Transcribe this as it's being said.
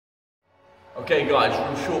Okay guys,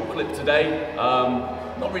 real short clip today.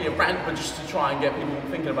 Not really a rant, but just to try and get people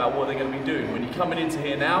thinking about what they're going to be doing. When you're coming into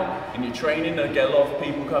here now, and you're training, I get a lot of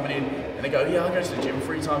people coming in, and they go, yeah, I go to the gym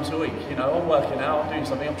 3 times a week. You know, I'm working out, I'm doing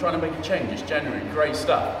something, I'm trying to make a change. It's January, great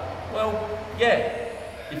stuff. Well, yeah,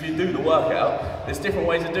 if you do the workout, there's different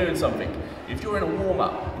ways of doing something. If you're in a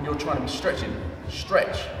warm-up, and you're trying to be stretching,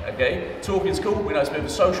 stretch, okay? Talking's cool, we know it's a bit of a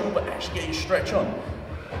social, but actually get your stretch on.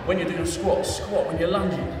 When you're doing a squat, squat. When you're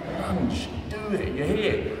lunging, lunge. Do it, you're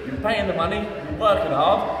here. You're paying the money, you're working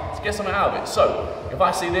hard to get something out of it. So, if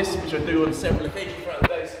I see this, which I do on several occasions throughout the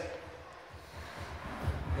days,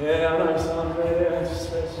 yeah, I know, son, yeah, just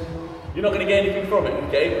stretching. You're not going to get anything from it,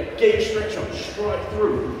 okay? But get your stretch on, strike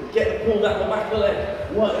through. Get pulled out the back of the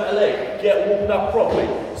leg, work that leg, get warmed up properly,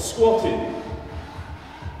 squatting.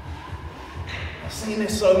 I've seen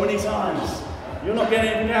this so many times. You're not getting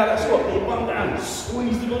anything out of that squat. Get your bum down,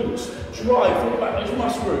 squeeze the glutes, drive, pull back those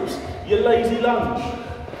muscle groups. Your lazy lunge.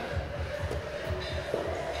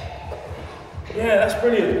 Yeah, that's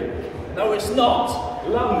brilliant. No, it's not.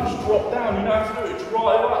 Lunge, drop down. You know how to do it.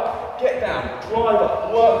 Drive up, get down, drive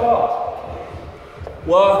up, work up.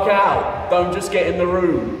 Work out. Don't just get in the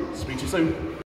room. Speak to you soon.